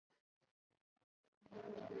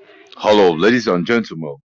Hello, ladies and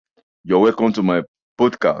gentlemen. You're welcome to my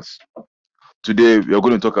podcast. Today, we are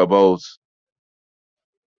going to talk about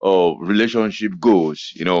relationship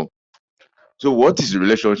goals. So what is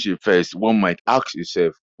relationship first? One might ask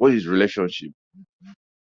yourself, what is relationship?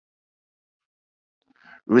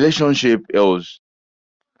 Relationship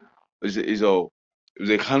is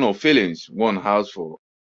a kind of feelings one has for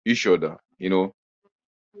each other.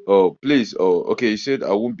 Oh, please. Oh, okay. You said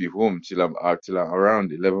I won't be home till I'm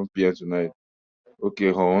around 11 p.m. tonight. Okay,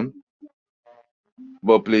 hon.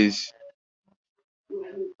 But please,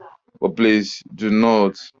 do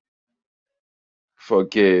not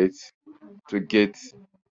forget to get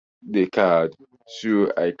the card so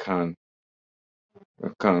I can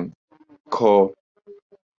call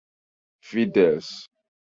Fides.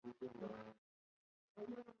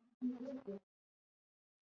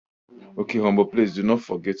 Okay, humble, please do not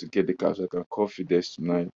forget to get the card so I can call Fides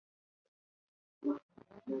tonight.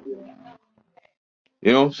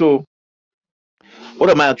 So what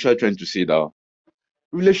am I actually trying to say now?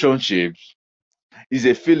 Relationships is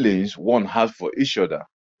a feelings one has for each other.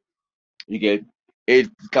 You get it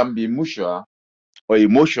can be mutual or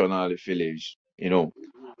emotional feelings.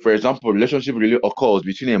 For example, relationship really occurs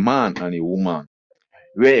between a man and a woman,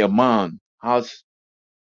 where a man has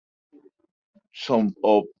some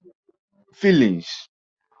feelings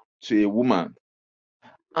to a woman,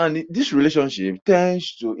 and this relationship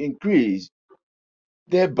tends to increase,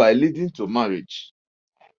 thereby leading to marriage.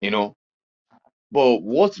 You know, but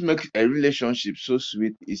what makes a relationship so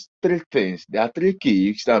sweet is three things. There are three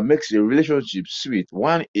keys that makes a relationship sweet.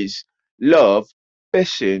 One is love,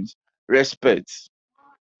 patience, respect.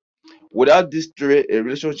 Without these three, a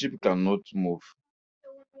relationship cannot move.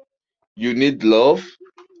 You need love,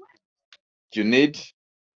 you need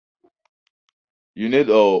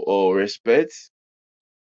or respect,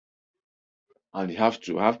 and you have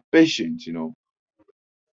to have patience. You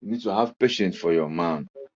need to have patience for your man.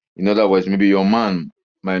 In other words, maybe your man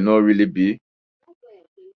might not really be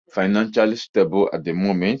financially stable at the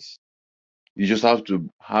moment. You just have to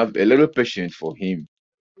have a little patience for him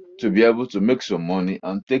to be able to make some money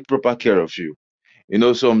and take proper care of you.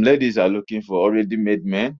 Some ladies are looking for already made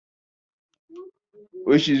men,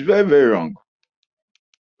 which is very, very wrong.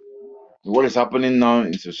 What is happening now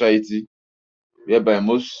in society, whereby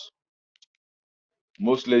most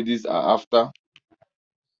ladies are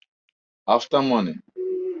after money.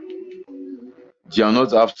 They are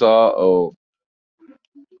not after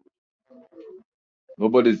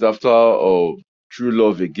nobody's after true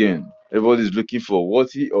love again. Everybody's looking for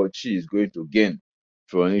what he or she is going to gain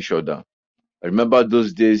from each other. I remember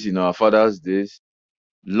those days in our father's days,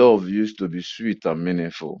 love used to be sweet and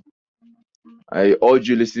meaningful. I urge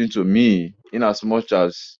you listen to me in as much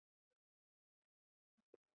as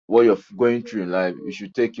what you're going through in life, you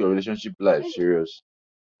should take your relationship life serious.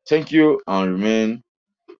 Thank you and remain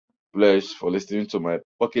blessed for listening to my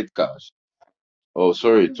pocket cast. Oh,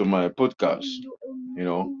 sorry, to my podcast. You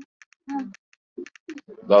know,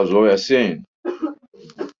 that's what we're saying.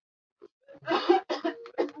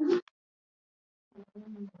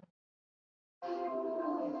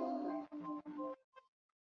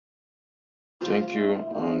 Thank you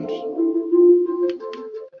and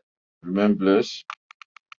remain blessed.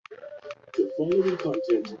 The following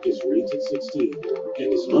content is rated 16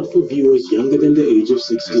 and is not for viewers younger than the age of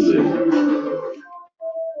 16.